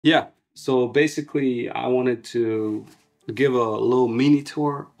Yeah, so basically, I wanted to give a little mini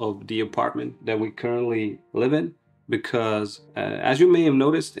tour of the apartment that we currently live in because, as you may have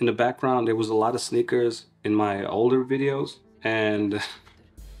noticed in the background, there was a lot of sneakers in my older videos. And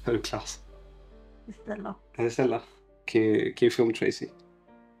class. Stella. Stella, can you film Tracy?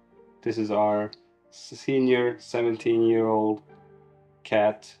 This is our senior 17-year-old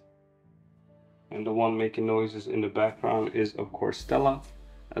cat. And the one making noises in the background is, of course, Stella,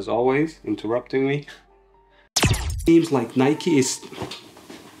 as always, interrupting me. Seems like Nike is...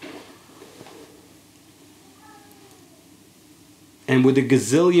 And with a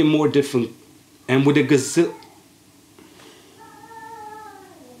gazillion more different... And with a gazillion...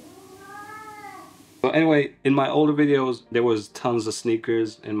 So anyway, in my older videos, there was tons of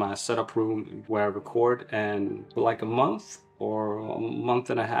sneakers in my setup room where I record, and for like a month or a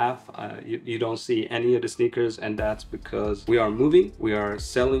month and a half, you don't see any of the sneakers, and that's because we are moving. We are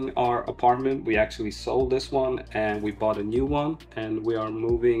selling our apartment. We actually sold this one and we bought a new one, and we are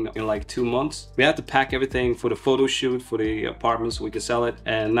moving in like 2 months. We had to pack everything for the photo shoot for the apartment so we can sell it,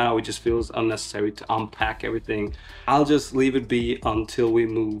 and now it just feels unnecessary to unpack everything. I'll just leave it be until we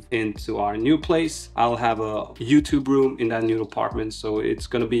move into our new place. I'll have a YouTube room in that new apartment, so it's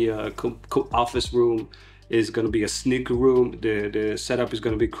gonna be a office room, is going to be a sneaker room. The setup is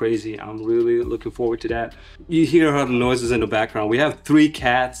going to be crazy. I'm really looking forward to that. You hear how the noises in the background. We have 3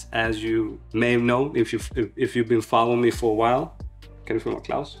 cats, as you may know if you've been following me for a while. Can you feel my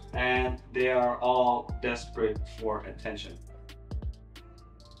Klaus? And they are all desperate for attention.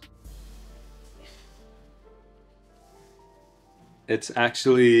 It's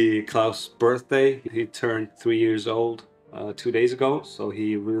actually Klaus' birthday. He turned 3 years old 2 days ago, so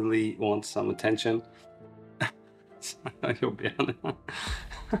he really wants some attention. Jobbig han är.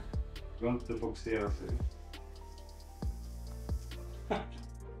 Du har inte fokuserat sig.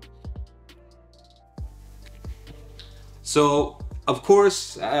 So, of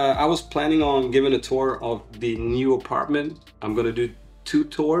course, I was planning on giving a tour of the new apartment. I'm gonna do 2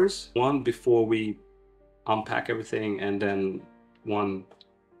 tours, one before we unpack everything, and then one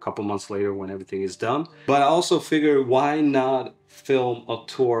couple months later when everything is done. But I also figured, why not film a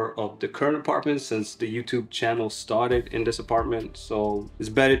tour of the current apartment, since the YouTube channel started in this apartment. So it's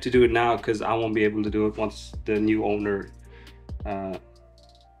better to do it now because I won't be able to do it once the new owner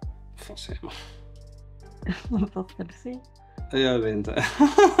vad säger man? Vad ska du säga? Jag vet inte.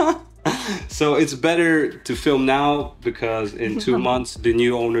 So it's better to film now because in 2 months the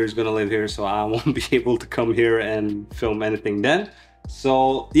new owner is gonna live here, so I won't be able to come here and film anything then.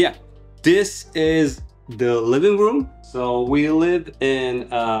 So yeah, this is the living room. So we live in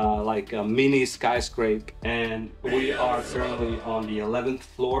like a mini skyscraper, and we are currently on the 11th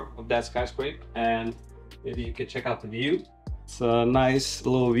floor of that skyscraper. And maybe you can check out the view. It's a nice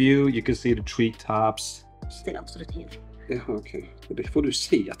little view. You can see the treetops. Det är absolut helt. Ja, okej. Det får du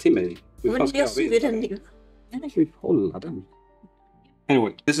säga till mig. Men jag såg den nu. Ska vi hålla den?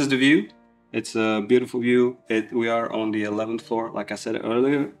 Anyway, this is the view. It's a beautiful view. We are on the 11th floor, like I said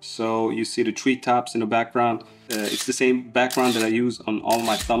earlier. So you see the treetops in the background. It's the same background that I use on all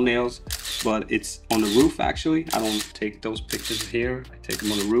my thumbnails, but it's on the roof actually. I don't take those pictures here. I take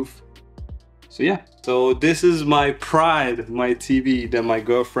them on the roof. So yeah. So this is my pride, my TV that my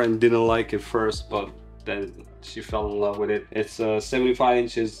girlfriend didn't like at first, but then she fell in love with it. It's a 75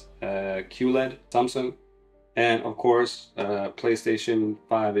 inches QLED Samsung. And of course, PlayStation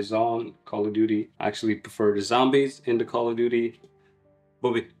 5 is on, Call of Duty. I actually prefer the zombies in the Call of Duty.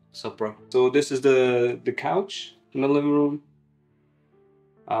 Bobby, what's up, bro? So this is the couch in the living room.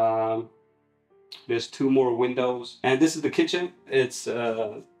 There's 2 more windows. And this is the kitchen. It's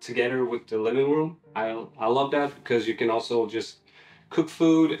together with the living room. I love that because you can also just cook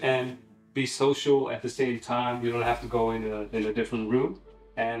food and be social at the same time. You don't have to go in a different room.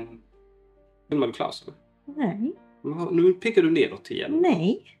 And filmar du Klaus? Nej. Nu pickar du neråt igen.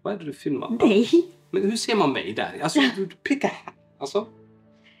 Nej. Vad är det du filmar? Nej. Men hur ser man mig där? Alltså, du pickar här. Alltså?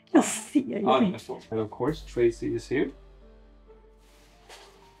 Jag ser ju. And of course, Tracy is here.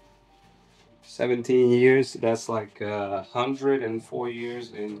 17 years. That's like 104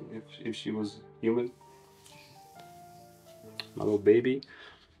 years if she was human. My little baby.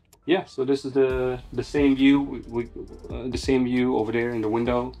 Yeah, so this is the same view. The same view over there in the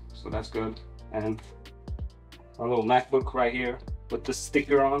window. So that's good. And our little MacBook right here with the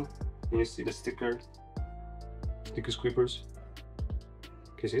sticker on. Can you see the sticker? Sticker scrapers.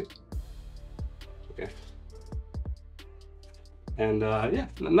 Can you see it? Okay. And yeah,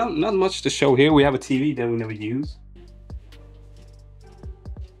 not much to show here. We have a TV that we never use.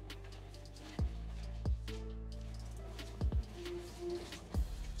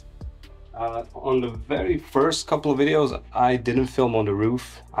 On the very first couple of videos, I didn't film on the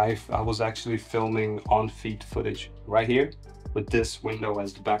roof. I was actually filming on-feet footage right here with this window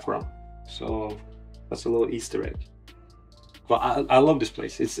as the background. So that's a little Easter egg. But I love this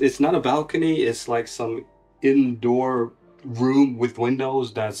place. It's not a balcony. It's like some indoor room with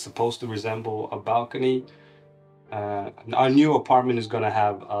windows that's supposed to resemble a balcony. Our new apartment is gonna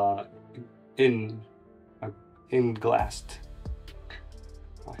have in-glassed.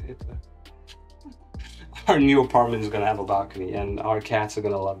 I hit that. Our new apartment is gonna have a balcony, and our cats are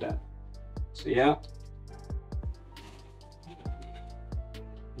gonna love that. So yeah,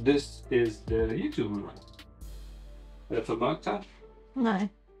 this is the YouTube room. Är det för mörkt här? Nej.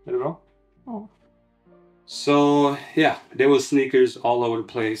 Är det bra? Ja. So yeah, there was sneakers all over the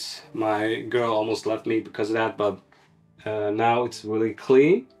place. My girl almost left me because of that, but now it's really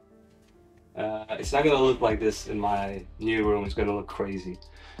clean. It's not gonna look like this in my new room. It's gonna look crazy.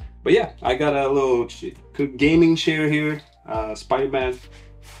 But yeah, I got a little gaming chair here, Spider-Man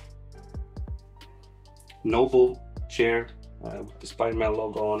Noble chair with the Spider-Man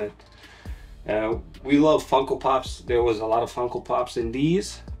logo on it. We love Funko Pops. There was a lot of Funko Pops in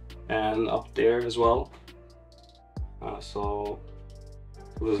these and up there as well. So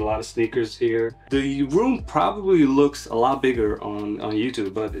there's a lot of sneakers here. The room probably looks a lot bigger on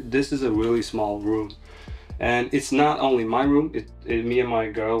YouTube, but this is a really small room. And it's not only my room, me and my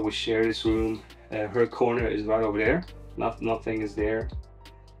girl, we share this room. Her corner is right over there. Nothing is there.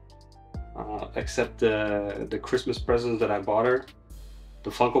 Except the Christmas presents that I bought her. The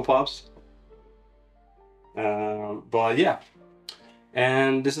Funko Pops. But yeah.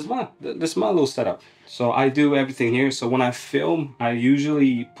 And this is my little setup. So I do everything here. So when I film, I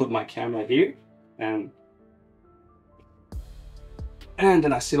usually put my camera here. And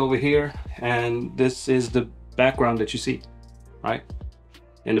then I sit over here, and this is the background that you see, right?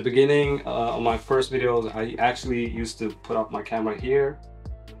 In the beginning, on my first videos, I actually used to put up my camera here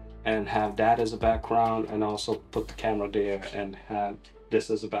and have that as a background, and also put the camera there and have this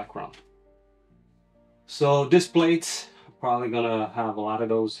as a background. So this plates, I'm probably gonna have a lot of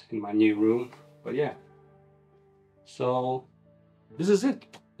those in my new room, but yeah. So this is it.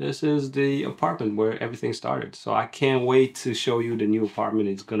 This is the apartment where everything started. So I can't wait to show you the new apartment.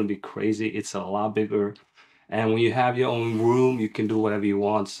 It's gonna be crazy. It's a lot bigger. And when you have your own room, you can do whatever you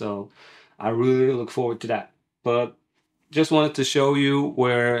want. So I really look forward to that. But just wanted to show you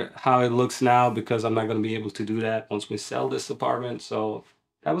how it looks now, because I'm not gonna be able to do that once we sell this apartment. So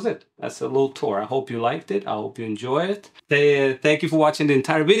that was it. That's a little tour. I hope you liked it. I hope you enjoy it. Thank you for watching the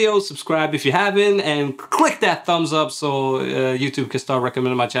entire video. Subscribe if you haven't, and click that thumbs up so YouTube can start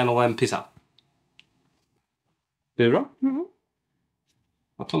recommending my channel, and peace out. Blir det bra? Mm.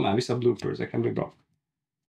 Jag tar med vissa bloopers, det kan bli bra.